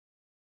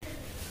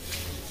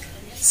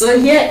So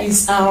here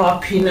is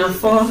our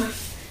pinafore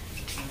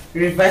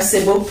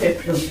reversible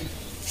peplum.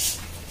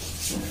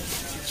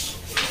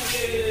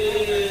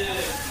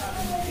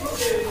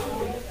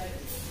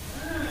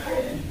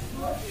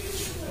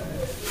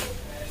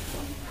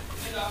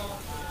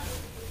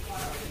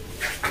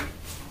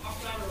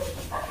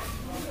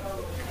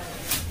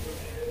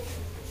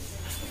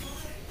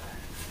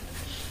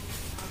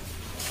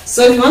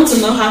 So if you want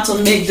to know how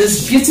to make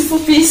this beautiful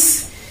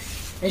piece,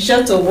 be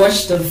sure to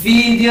watch the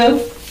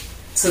video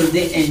till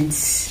the end.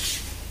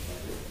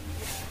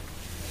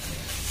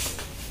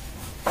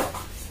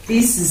 This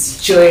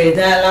is Joy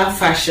Dala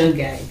Fashion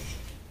Guide.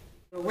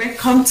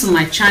 Welcome to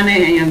my channel.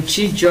 I am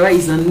Chi Joy.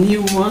 It's a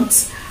new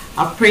month.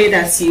 I pray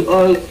that you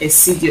all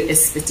exceed your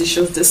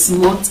expectations this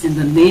month in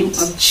the name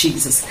of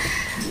Jesus.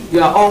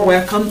 You are all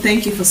welcome.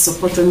 Thank you for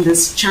supporting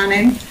this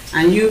channel.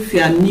 And you, if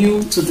you are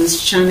new to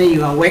this channel,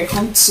 you are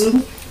welcome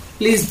too.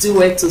 Please do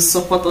well to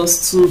support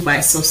us too by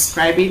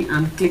subscribing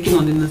and clicking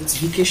on the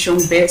notification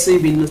bell so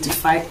you'll be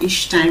notified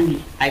each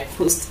time I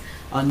post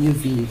a new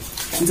video.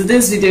 In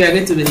today's video, we are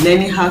going to be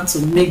learning how to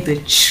make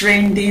the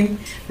trending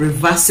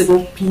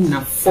reversible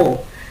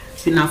pinafore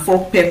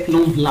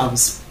peplum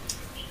blouse.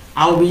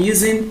 I'll be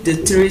using the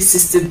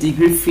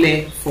 360-degree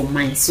flare for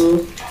mine. So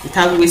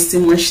without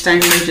wasting much time,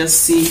 let's just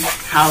see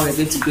how we're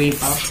going to go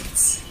about it.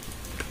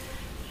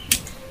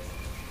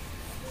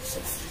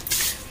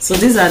 So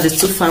these are the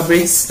two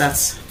fabrics that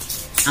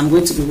I'm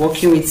going to be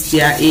working with.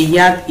 They are a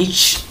yard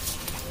each,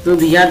 though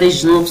the yardage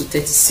is not up to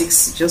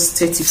 36, just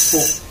 34.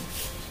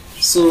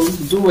 So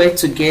do well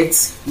to get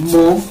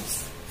more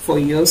for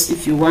yours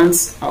if you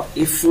want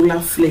a fuller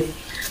flare.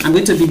 I'm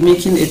going to be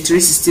making a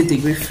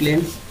 360-degree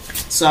flare,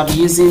 so I'll be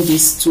using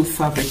these two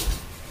fabrics.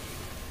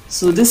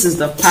 So this is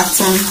the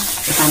pattern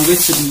that I'm going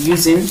to be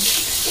using.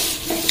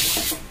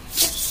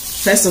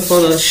 First of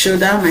all, the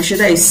shoulder. My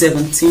shoulder is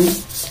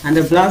 17. And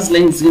the blouse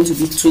length is going to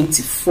be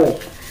 24.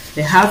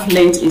 The half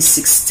length is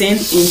 16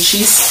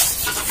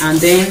 inches, and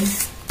then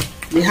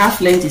the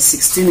half length is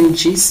 16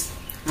 inches,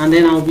 and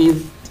then I'll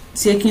be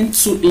taking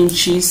 2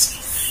 inches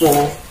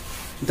for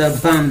the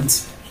band.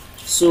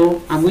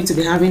 So I'm going to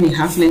be having a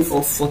half length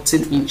of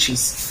 14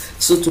 inches.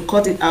 So to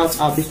cut it out,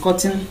 I'll be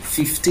cutting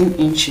 15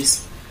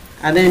 inches.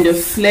 And then the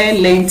flare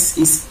length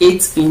is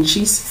 8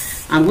 inches.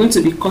 I'm going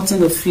to be cutting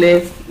the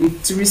flare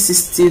with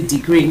 360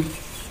 degree.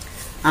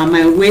 And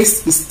my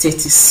waist is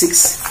 36.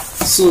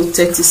 So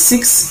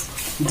 36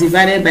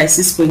 divided by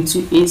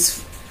 6.28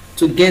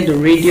 to get the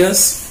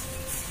radius.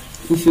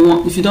 If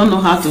you don't know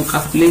how to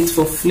calculate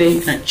for flare,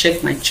 you can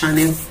check my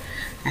channel.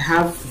 I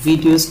have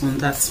videos on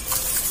that.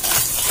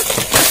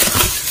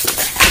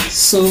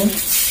 So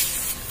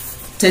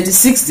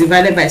 36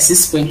 divided by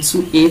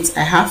 6.28,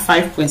 I have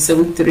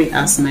 5.73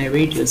 as my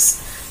radius.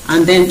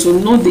 And then to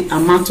know the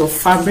amount of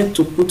fabric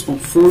to put on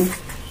fold,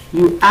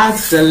 you add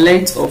the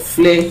length of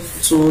flare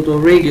to the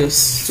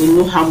radius to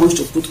know how much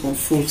to put on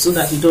fold so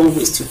that you don't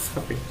waste your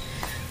fabric.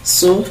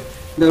 So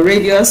the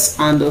radius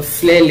and the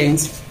flare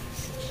length,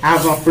 I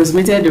have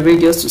approximated the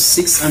radius to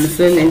 6 and the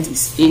flare length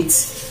is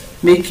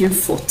 8, making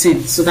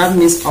 14. So that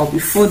means I'll be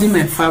folding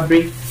my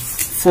fabric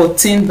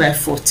 14 by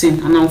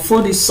 14, and I'll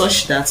fold it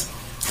such that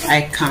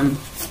I can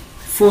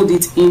fold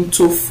it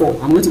into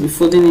 4. I'm going to be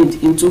folding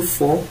it into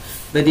 4.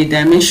 But the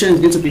dimension is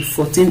going to be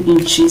 14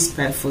 inches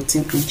by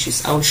 14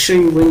 inches. I'll show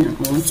you when I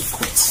want to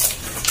cut.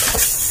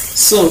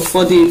 So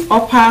for the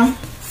upper,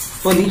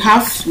 for the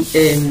half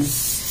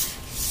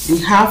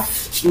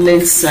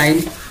length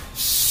side,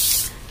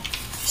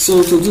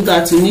 so to do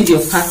that you need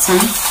your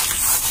pattern.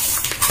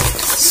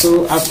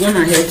 So I've gone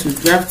ahead to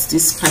draft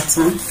this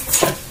pattern.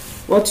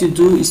 What you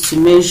do is to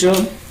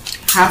measure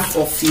half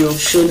of your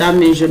shoulder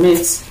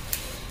measurements.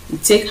 You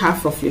take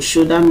half of your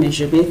shoulder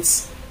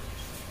measurements.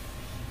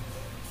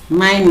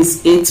 Mine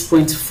is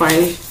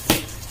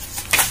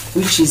 8.5,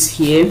 which is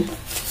here,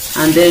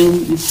 and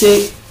then you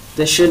take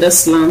the shoulder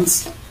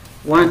slant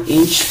 1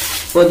 inch.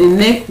 For the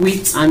neck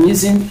width, I'm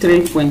using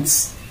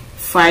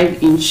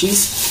 3.5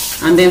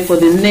 inches, and then for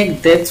the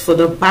neck depth, for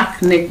the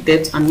back neck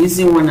depth, I'm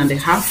using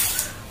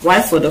 1.5,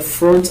 while for the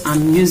front,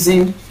 I'm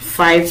using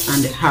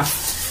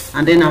 5.5.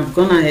 And then I've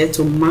gone ahead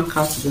to mark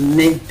out the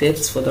neck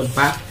depth for the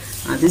back,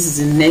 and this is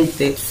the neck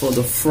depth for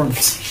the front.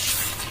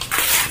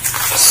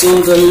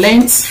 So the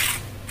length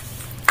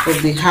of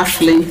the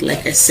half length,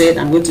 like I said,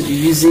 I'm going to be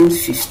using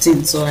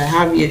 15. So I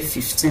have here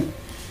 15.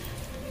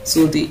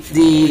 So the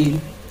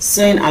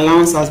sewing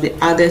allowance has been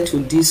added to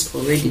this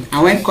already.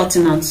 And when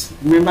cutting out,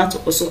 remember to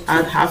also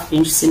add ½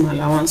 inch seam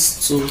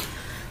allowance to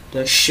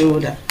the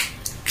shoulder.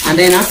 And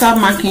then after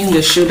marking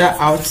the shoulder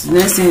out, the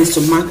next thing is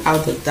to mark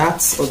out the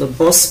darts or the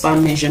bust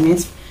span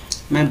measurement.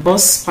 My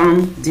bust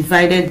span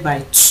divided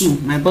by 2.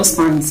 My bust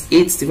span is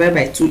 8, divided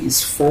by 2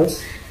 is 4.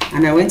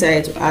 And I went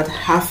ahead to add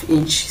 ½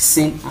 inch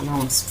seam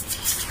allowance.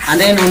 And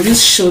then on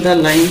this shoulder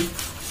line,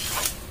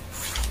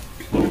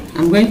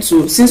 I'm going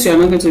to, since we are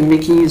not going to be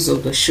making use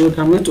of the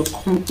shoulder, I'm going to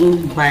come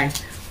in by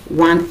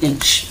 1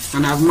 inch,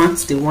 and I've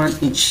marked the 1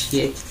 inch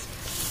here,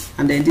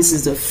 and then this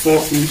is the 4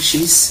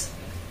 inches.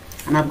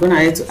 and I'm gonna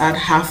have to add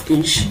half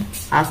inch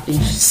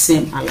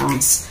seam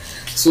allowance.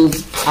 So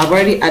I've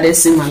already added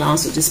seam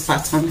allowance to this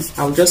pattern.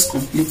 I'll just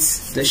complete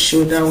the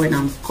shoulder when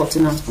I'm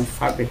cutting out my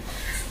fabric.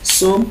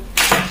 So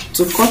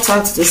to cut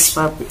out this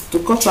fabric, to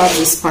cut out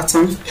this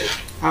pattern,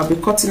 I'll be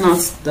cutting out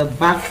the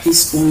back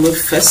piece only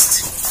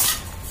first,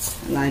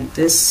 like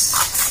this.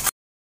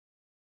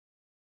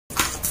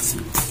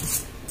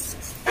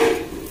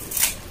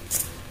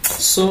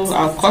 So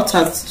I'll cut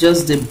out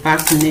just the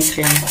back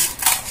neckline.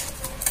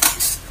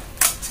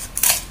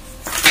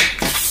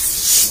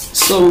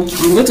 So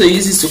I'm going to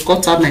use this to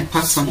cut out my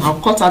pattern. I'll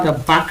cut out the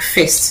back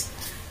first.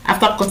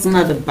 After cutting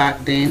out the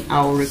back, then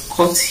I'll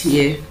recut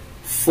here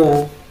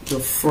for the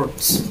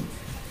front.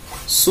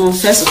 So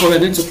first of all, we're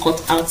going to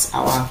cut out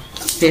our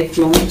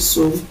peplum.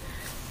 So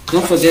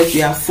don't forget,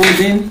 we are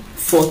folding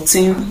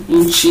 14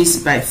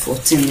 inches by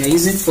 14. We are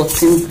using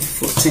 14 by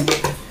 14.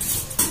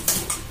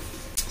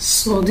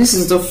 So this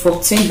is the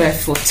 14 by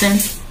 14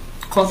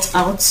 cut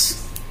out,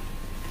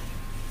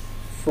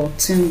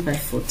 14 by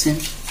 14,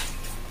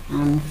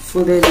 and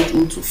folded it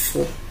into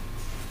 4.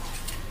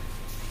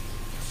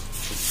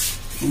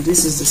 And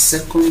this is the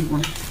second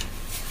one.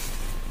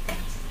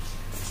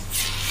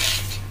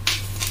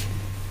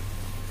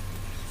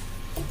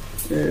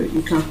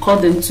 You can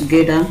cut them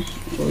together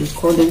or you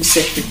cut them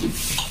separately.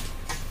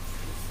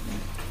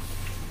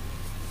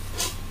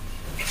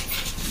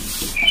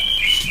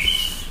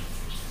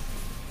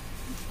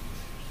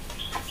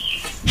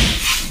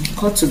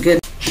 Cut together.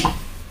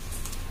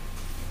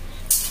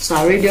 So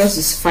our radius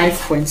is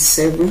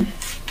 5.7.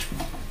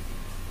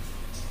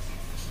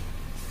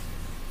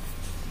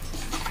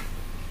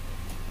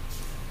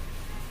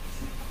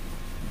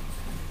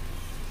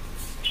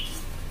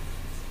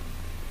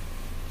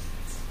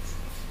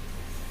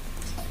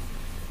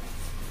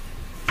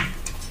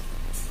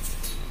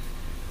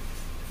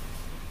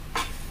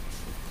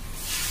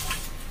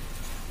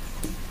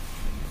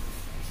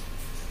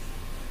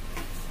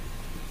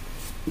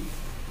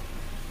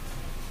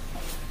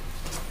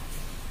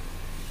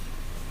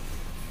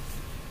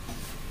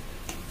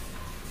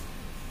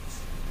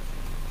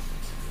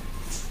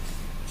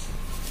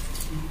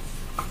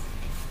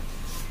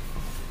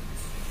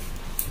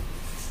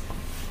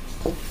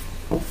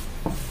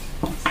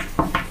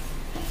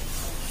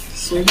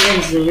 So here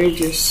is the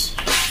radius.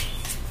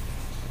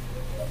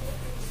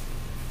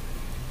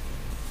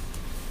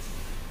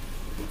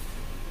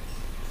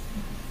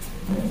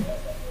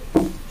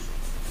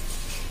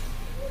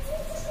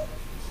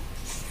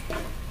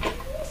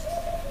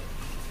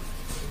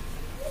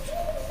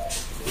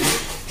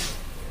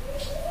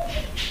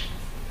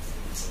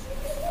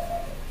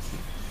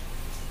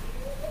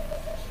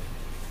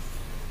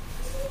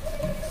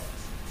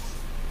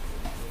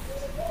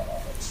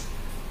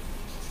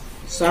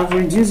 So I've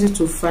reduced it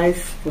to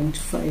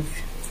 5.5.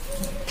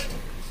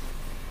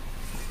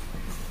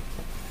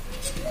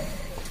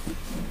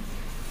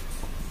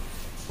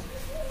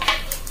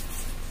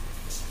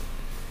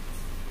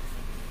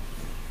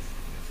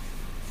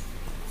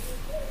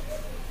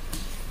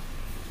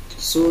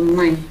 So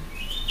 9,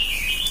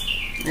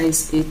 that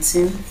is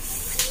 18,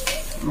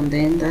 and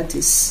then that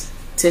is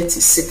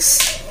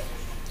 36,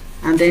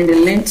 and then the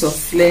length of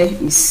flare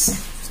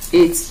is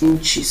 8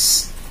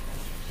 inches.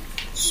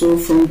 So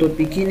from the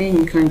beginning,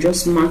 you can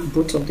just mark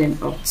both of them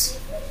out.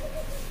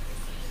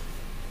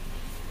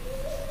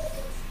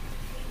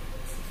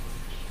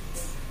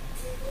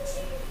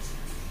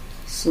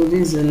 So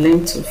this is the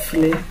length of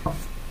flare.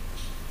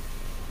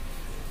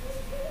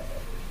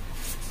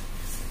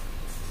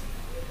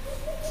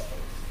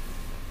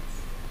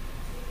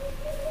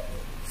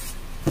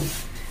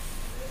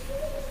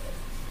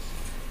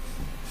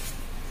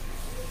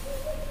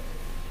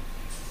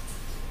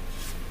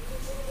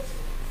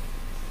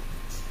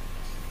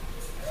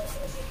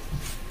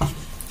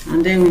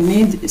 And then we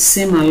need the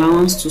same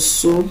allowance to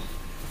sew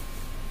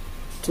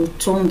to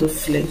turn the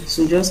flare.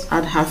 So just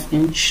add half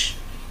inch.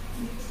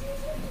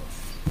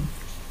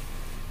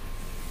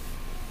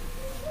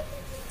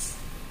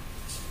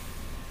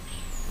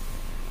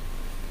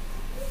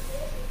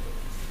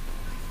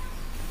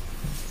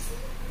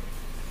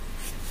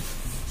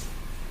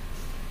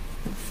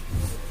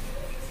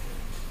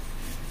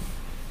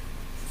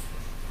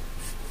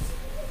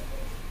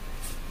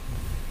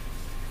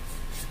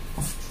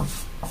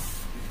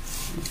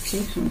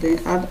 Okay, and then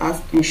add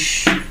half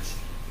inch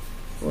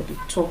for the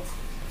top.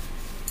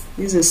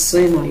 This is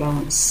sewing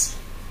allowance.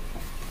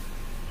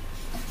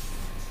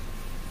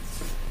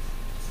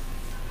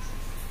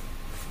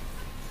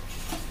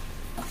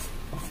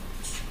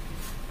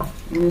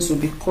 And this will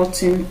be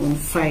cutting on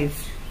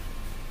 5.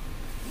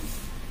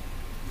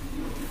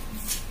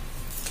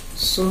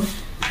 So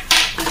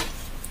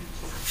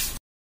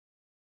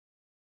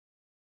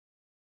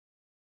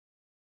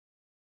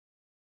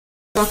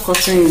after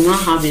cutting, you now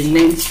have a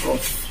length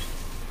of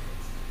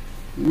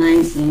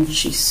 9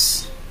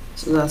 inches.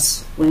 So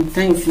that's when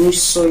time you finish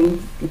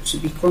sewing, it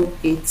will become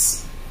 8.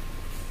 So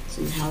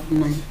you have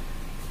 9.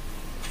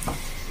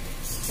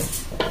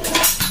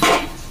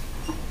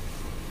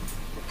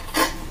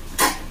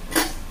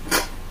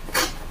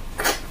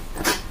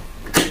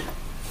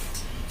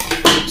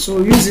 So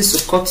we'll use this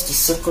to cut the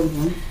second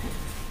one.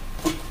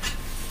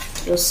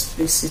 Just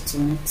place it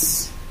on it.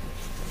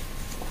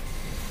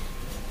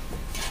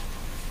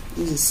 This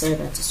is the side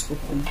that is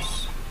open.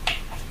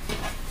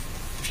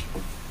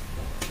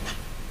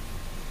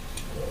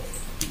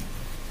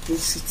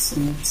 Place it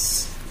on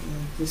it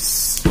like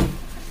this.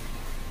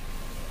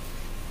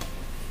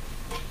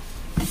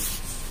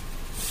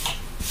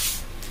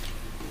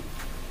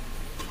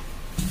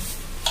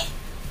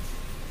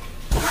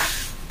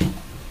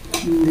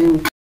 And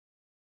then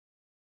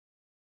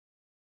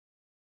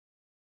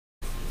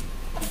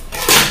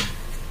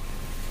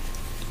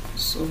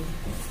so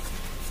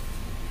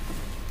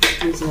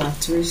these are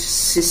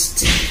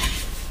 360,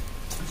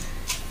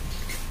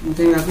 and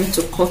then we are going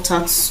to cut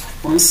out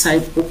one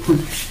side open.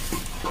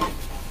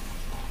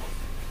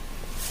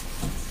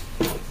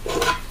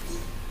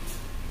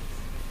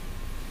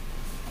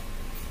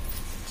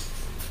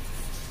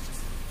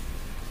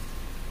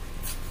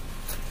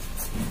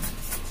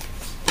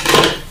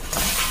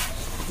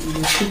 And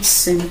we keep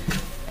seam.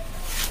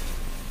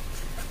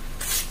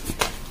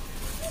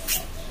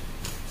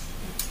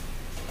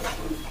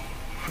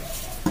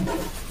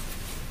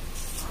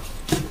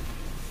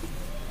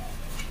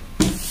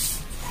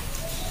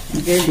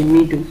 Get the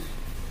middle.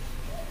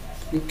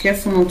 Be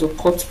careful not to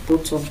cut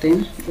both of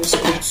them, just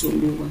cut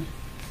only one.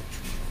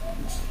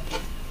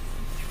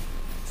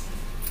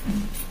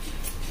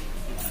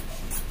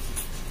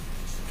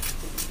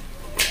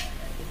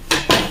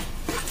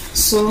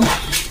 So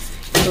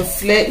the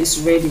flare is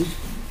ready.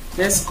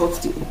 Let's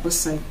cut the upper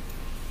side.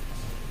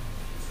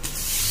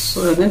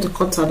 So we're going to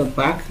cut out the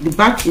back. The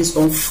back is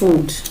on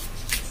fold.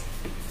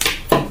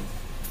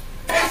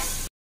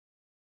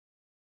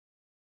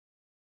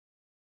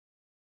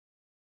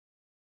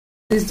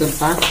 This is the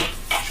back.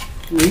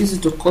 We use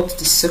it to cut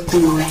the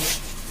second one,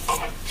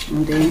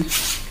 and then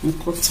we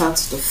cut out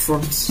the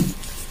front.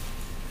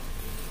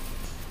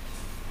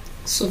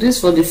 So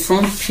this for the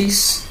front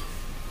piece,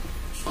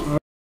 and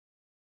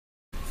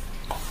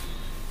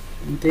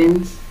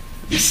then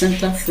the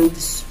center front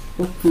is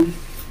open.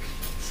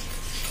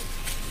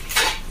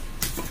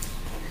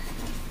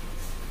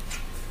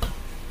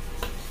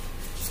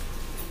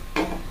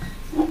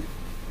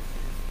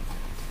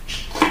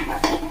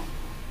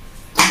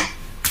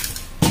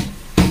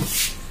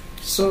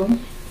 So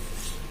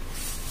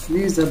this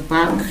is the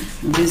back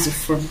and this is the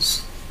front.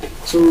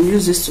 So we'll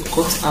use this to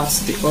cut out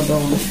the other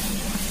one.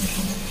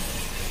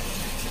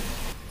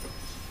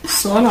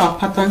 So all our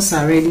patterns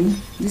are ready.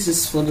 This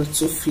is for the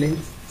two flare.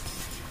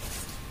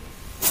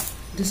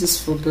 This is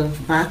for the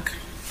back,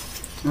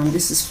 and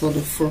this is for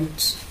the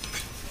front.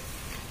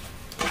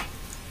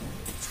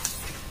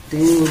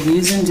 Then we'll be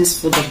using this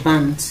for the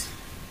band.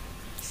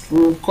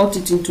 We'll cut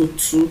it into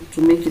two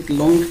to make it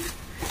long.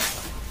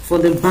 For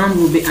the band,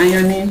 we'll be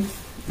ironing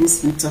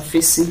this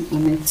interfacing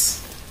on it.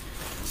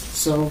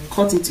 So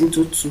cut it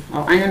into two.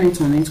 I'll iron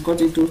it on it, cut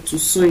it into two,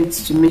 sew it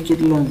to make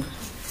it long.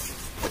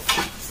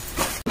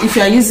 If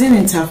you are using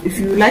if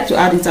you would like to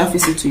add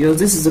interfacing to yours,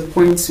 this is the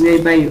point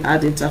whereby you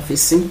add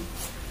interfacing.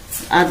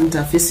 Add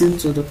interfacing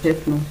to the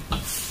peplum,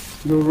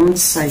 the wrong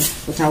side,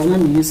 but I will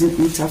not be using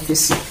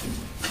interfacing.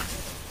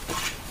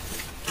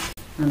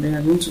 And then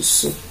I'm going to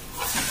sew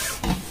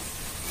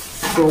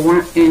from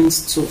one end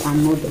to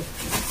another.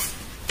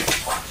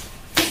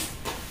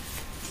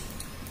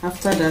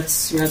 After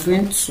that, you are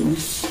going to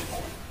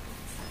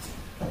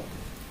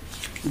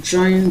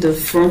join the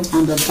front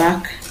and the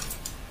back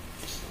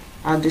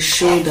at the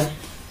shoulder.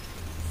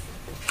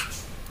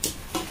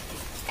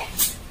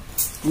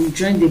 And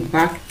join the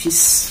back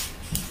piece.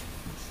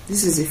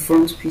 This is the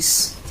front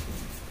piece.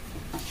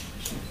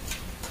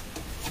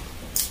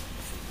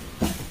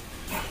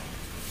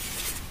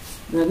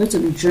 We are going to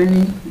be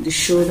joining the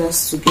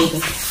shoulders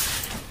together.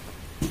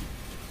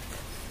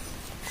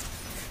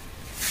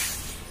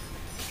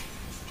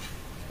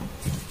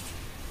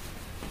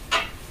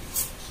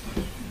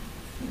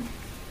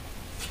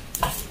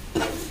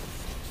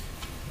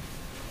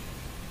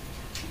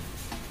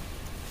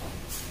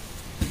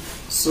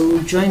 So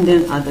we join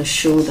them at the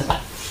shoulder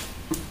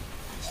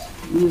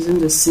using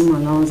the seam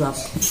allowance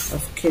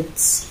I've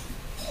kept.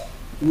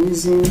 I'm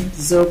using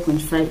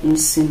 0.5 inch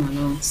seam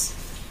allowance.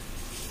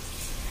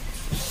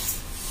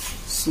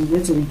 So I'm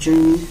going to be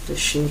joining the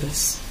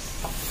shoulders.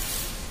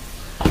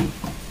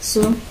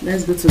 So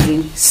let's go to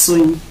the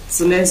sewing.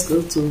 So let's go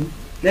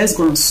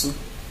and sew.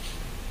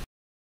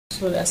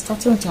 So we are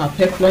starting with our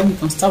peplum. You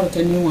can start with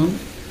any one.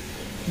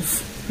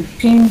 We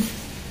pin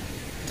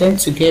them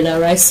together,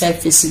 right side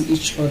facing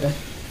each other,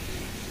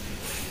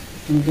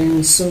 and then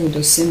we sew with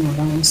the same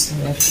allowance that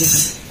we have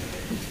given.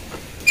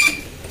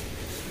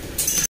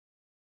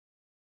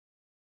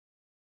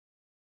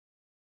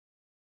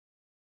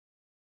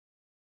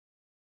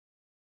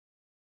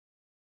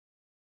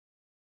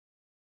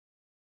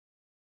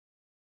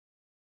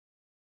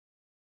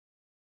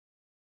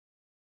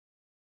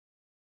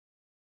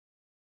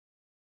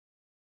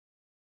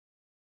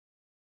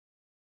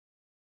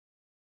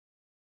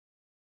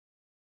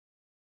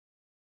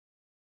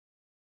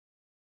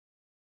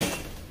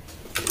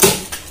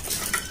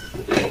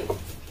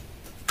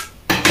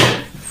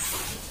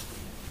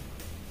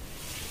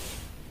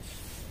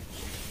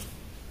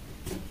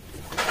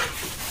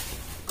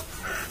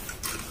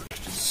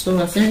 So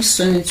I finished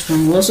sewing it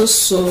from. We also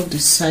sew the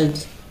side,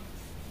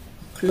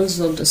 close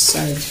up the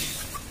side.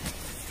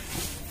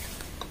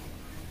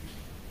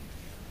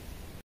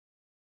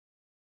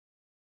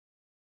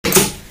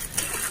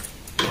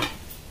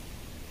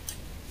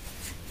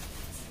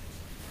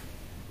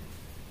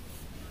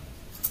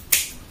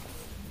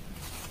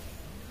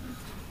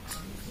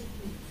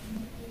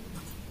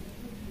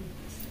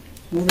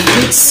 We'll do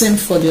the same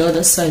for the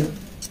other side.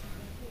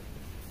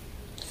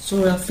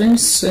 So we are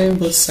finished sewing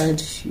both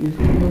sides. You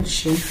know,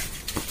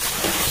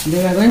 then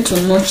we are going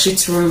to notch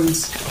it around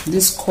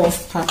this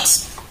curved part.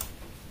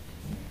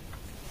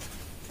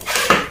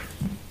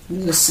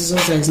 Use the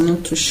scissors that is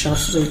not too sharp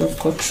so you don't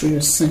cut through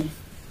your seam.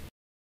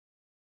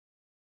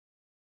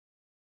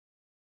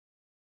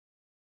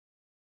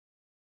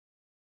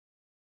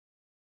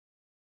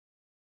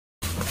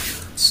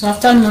 So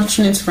after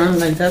notching it around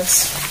like that,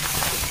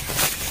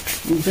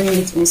 you bring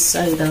it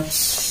inside out.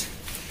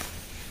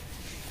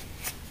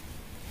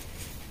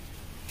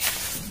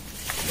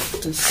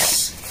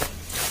 Just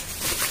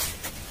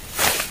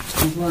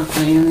go and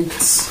iron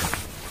it.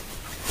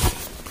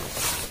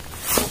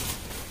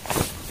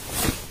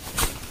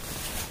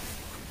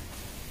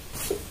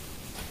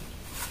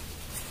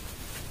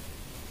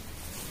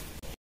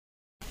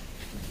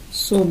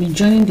 So we'll be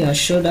joining their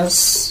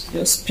shoulders.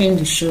 Just pin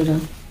the shoulder,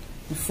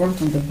 the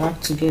front and the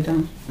back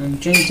together, and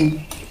join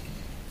them.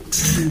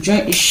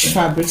 Join each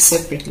fabric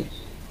separately.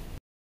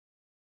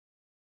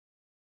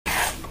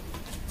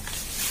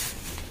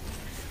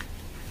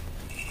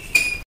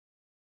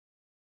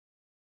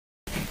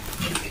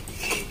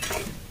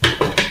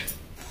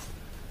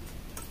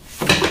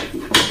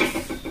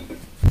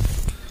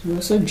 And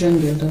also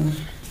join the other one.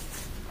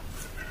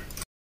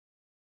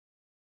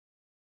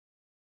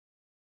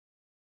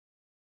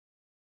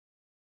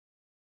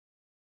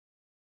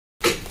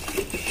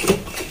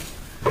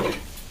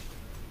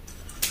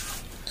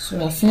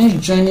 So I finished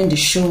joining the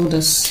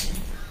shoulders.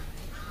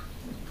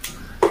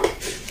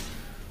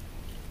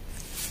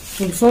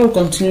 So before we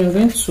continue, we're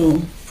going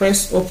to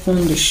press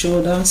open the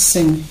shoulder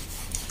seam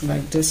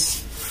like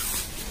this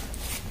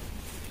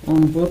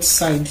on both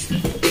sides,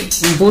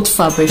 on both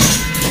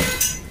fabrics.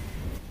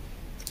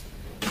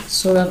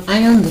 So I've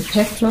ironed the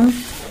peplum.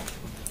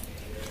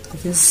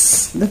 It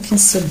is looking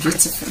so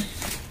beautiful.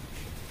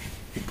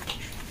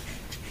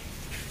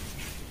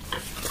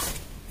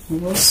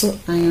 I've also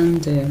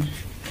ironed the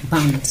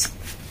band.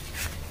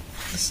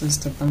 This is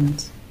the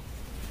band.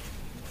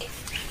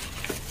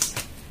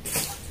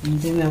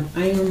 And then we have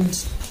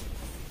ironed,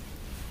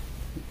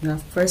 we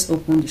have pressed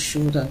open the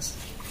shoulders.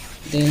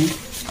 Then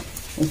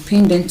we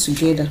pin them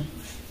together,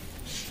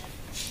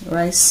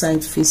 right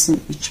side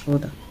facing each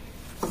other.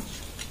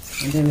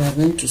 And then we are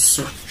going to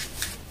sew.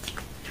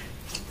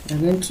 We are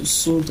going to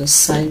sew the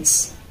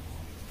sides,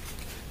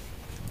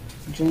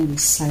 join the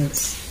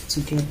sides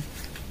together.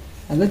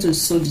 I'm going to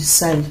sew the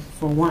side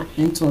from one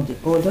end to the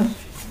other,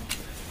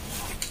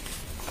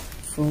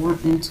 from one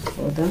end to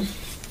the other.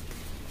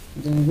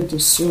 Then I'm going to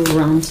sew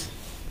around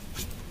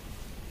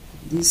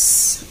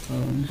this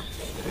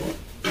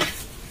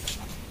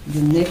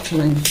the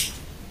neckline.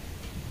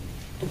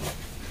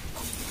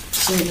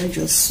 So let's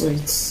just sew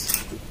it.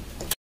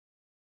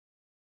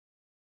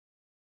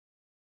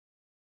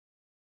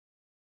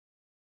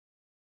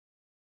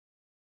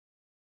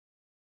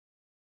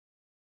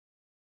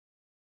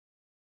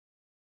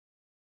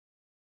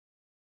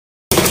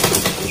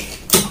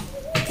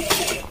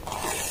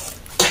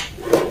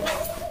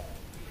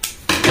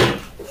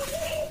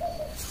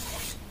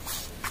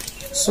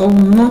 So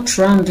not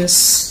around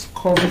this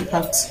curvy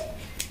part.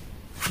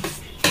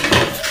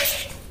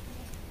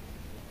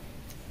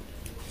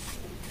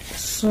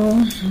 So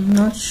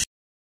not.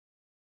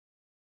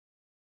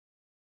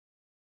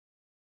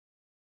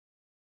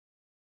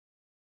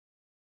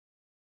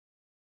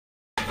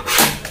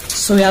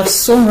 So we have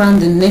sewn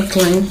around the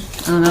neckline,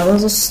 and I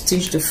also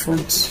stitched the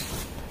front.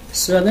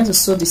 So we're going to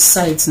sew the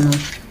sides now.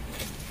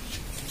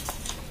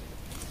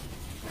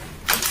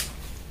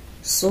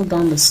 Sew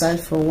down the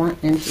side from one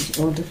end to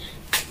the other.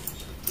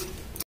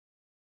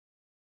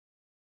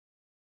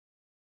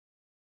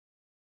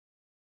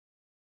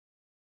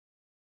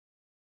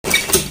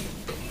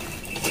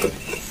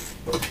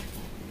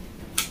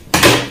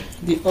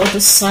 The other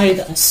side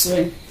as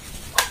well.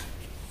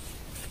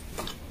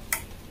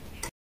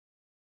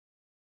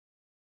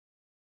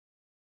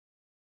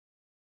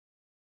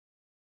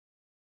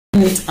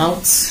 Turn it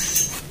out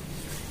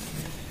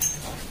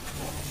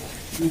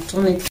and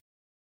turn it.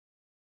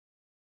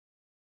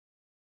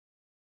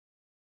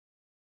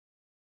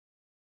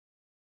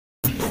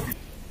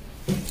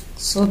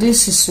 So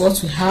this is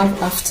what we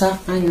have after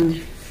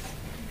ironing.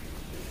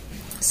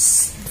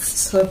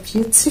 So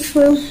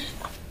beautiful.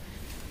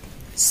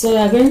 So we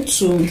are going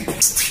to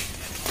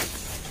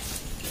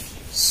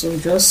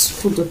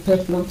just put the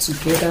peplum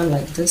together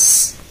like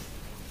this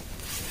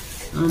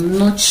and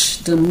notch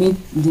the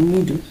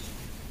middle.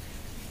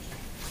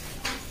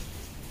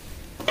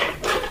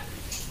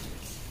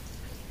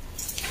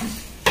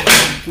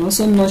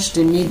 Also notch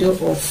the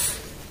middle of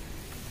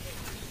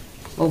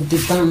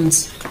the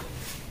band.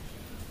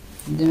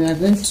 Then we are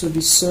going to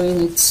be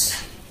sewing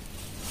it,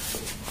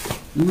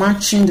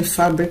 matching the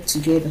fabric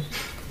together.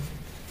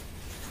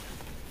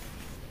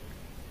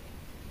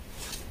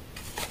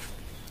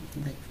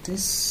 Like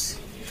this.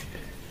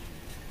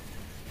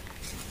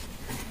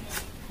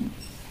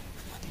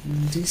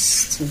 And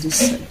this to this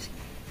side.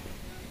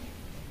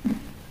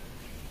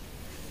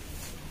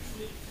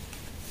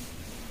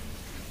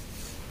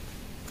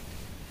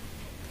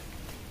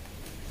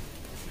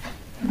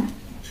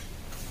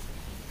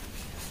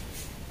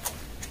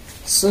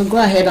 So go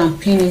ahead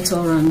and pin it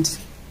all around.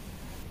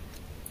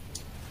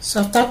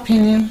 So after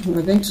pinning,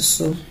 we're going to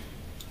sew.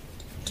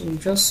 So we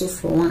just sew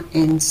from one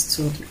end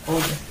to the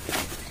other.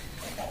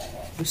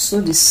 We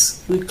sew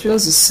this, we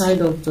close the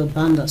side of the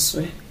band as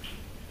well.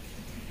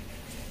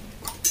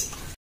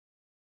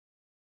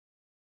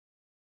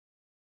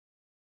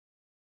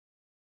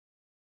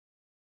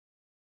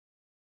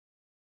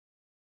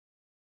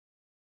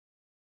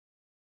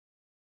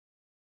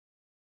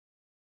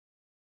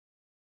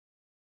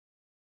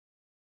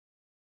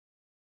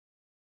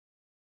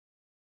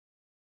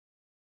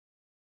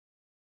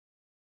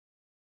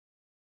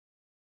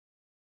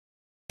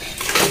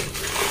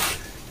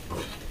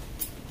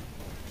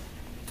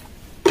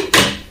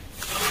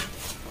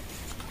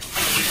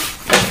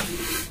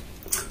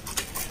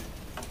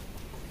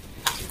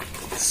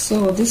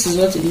 So this is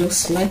what it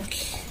looks like.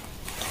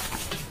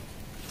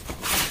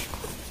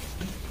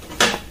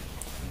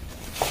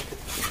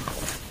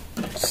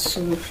 So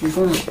if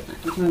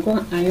you're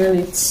gonna iron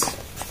it,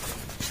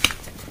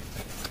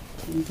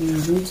 and then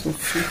you're going to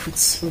flip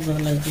it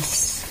over like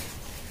this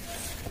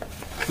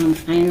and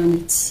iron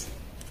it.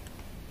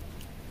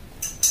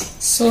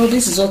 So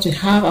this is what we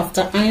have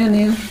after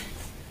ironing.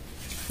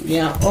 We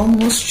are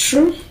almost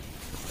through.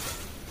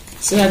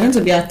 So we are going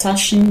to be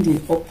attaching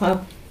the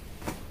upper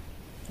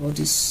or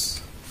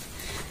this.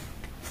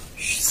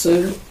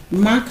 So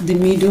mark the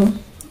middle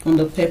on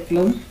the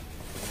peplum.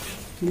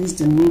 This is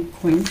the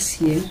midpoint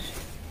here.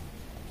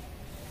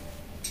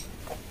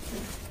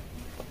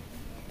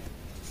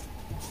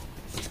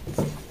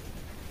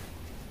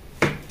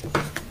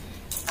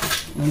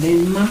 And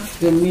then mark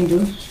the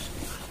middle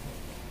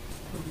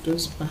of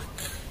those back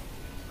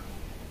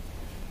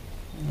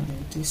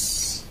like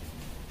this.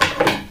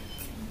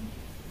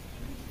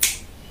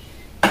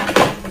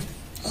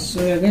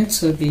 So you're going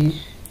to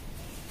be,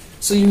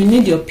 so you will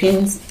need your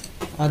pins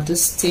at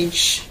this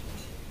stage.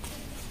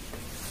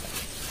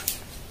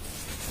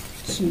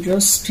 So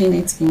just pin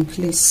it in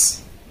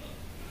place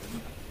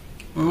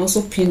and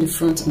also pin the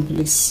front in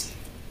place.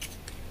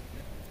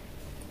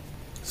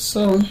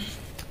 So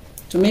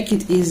to make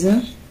it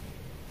easier,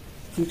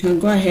 you can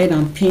go ahead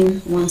and pin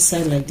one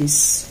side like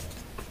this.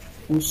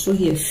 We'll sew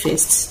here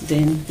first,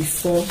 then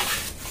before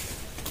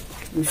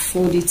we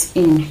fold it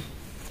in,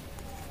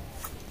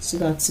 so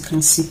that you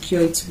can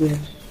secure it well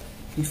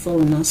before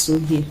we now sew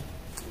here.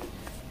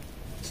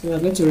 So we are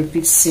going to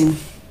repeat same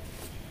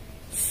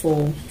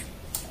for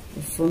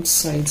the front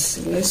side.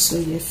 So let's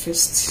sew here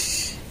first.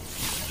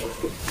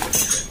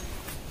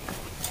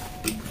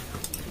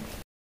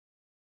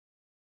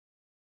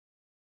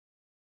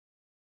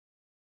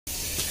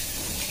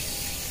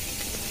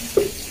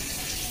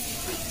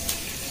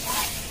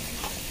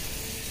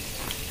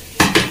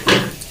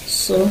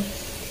 So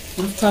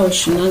after, we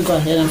should now go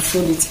ahead and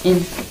fold it in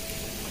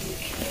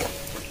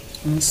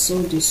and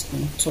sew this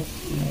on top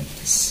like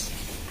this.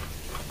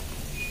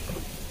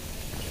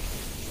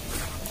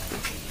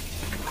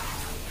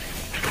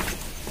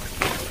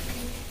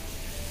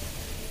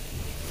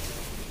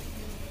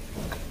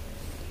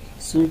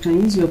 So you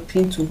can use your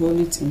pin to hold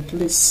it in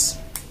place.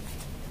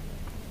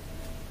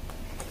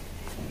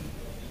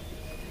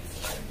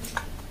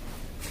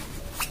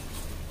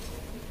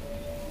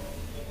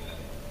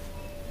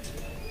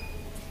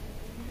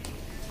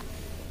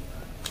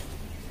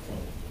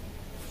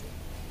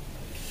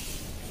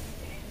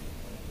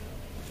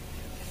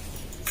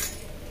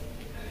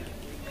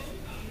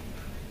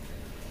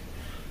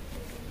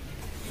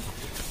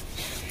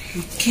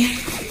 Okay,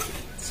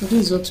 so this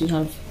is what we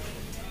have.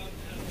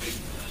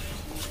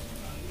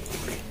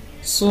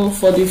 So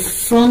for the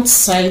front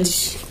side,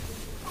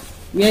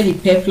 where the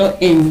peplum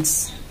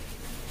ends,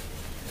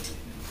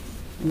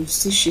 we'll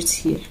stitch it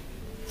here.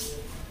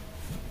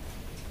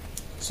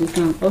 So you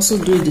can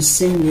also do it the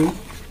same way.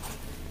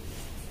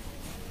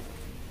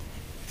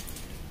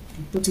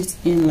 Put it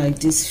in like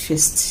this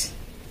first.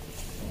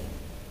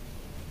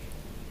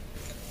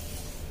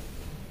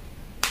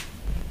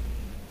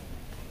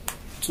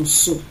 To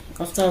sew.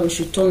 After, we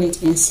should turn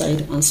it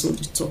inside and sew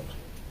the top.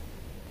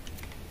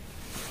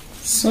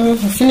 So I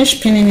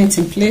finished pinning it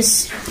in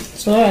place.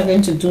 So what I'm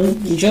going to do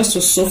is just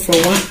to sew from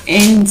one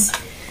end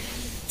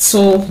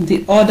to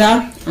the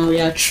other, and we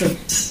are through.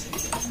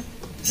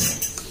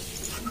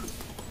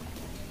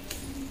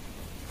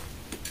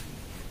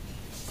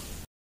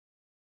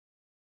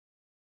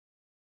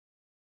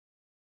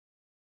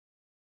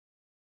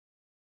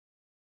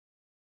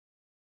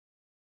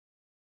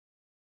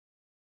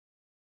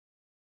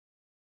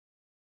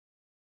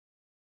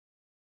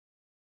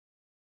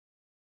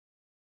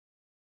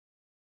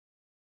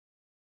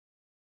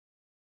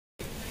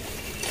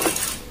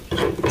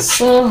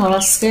 So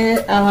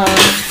our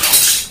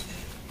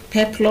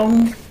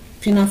peplum,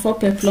 pinafore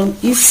peplum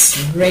is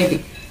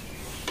ready.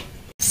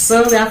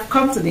 So we have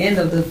come to the end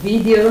of the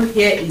video.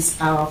 Here is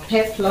our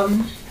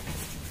peplum,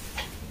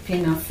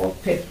 pinafore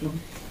peplum.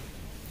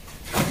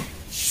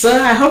 So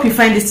I hope you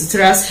find these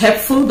tutorials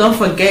helpful. Don't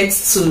forget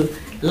to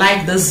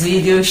like this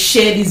video,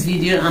 share this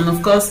video, and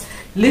of course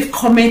leave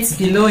comments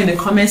below in the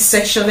comment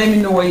section. Let me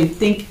know what you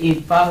think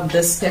about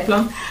this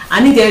peplum,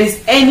 and if there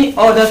is any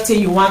other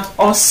thing you want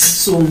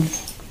us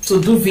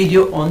to do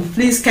video on,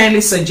 please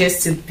kindly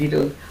suggest it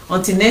below.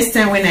 Until next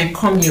time, when I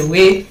come your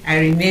way, I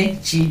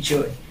remain G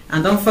Joy,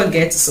 and don't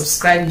forget to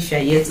subscribe if you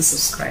are yet to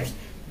subscribe.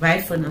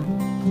 Bye for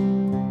now.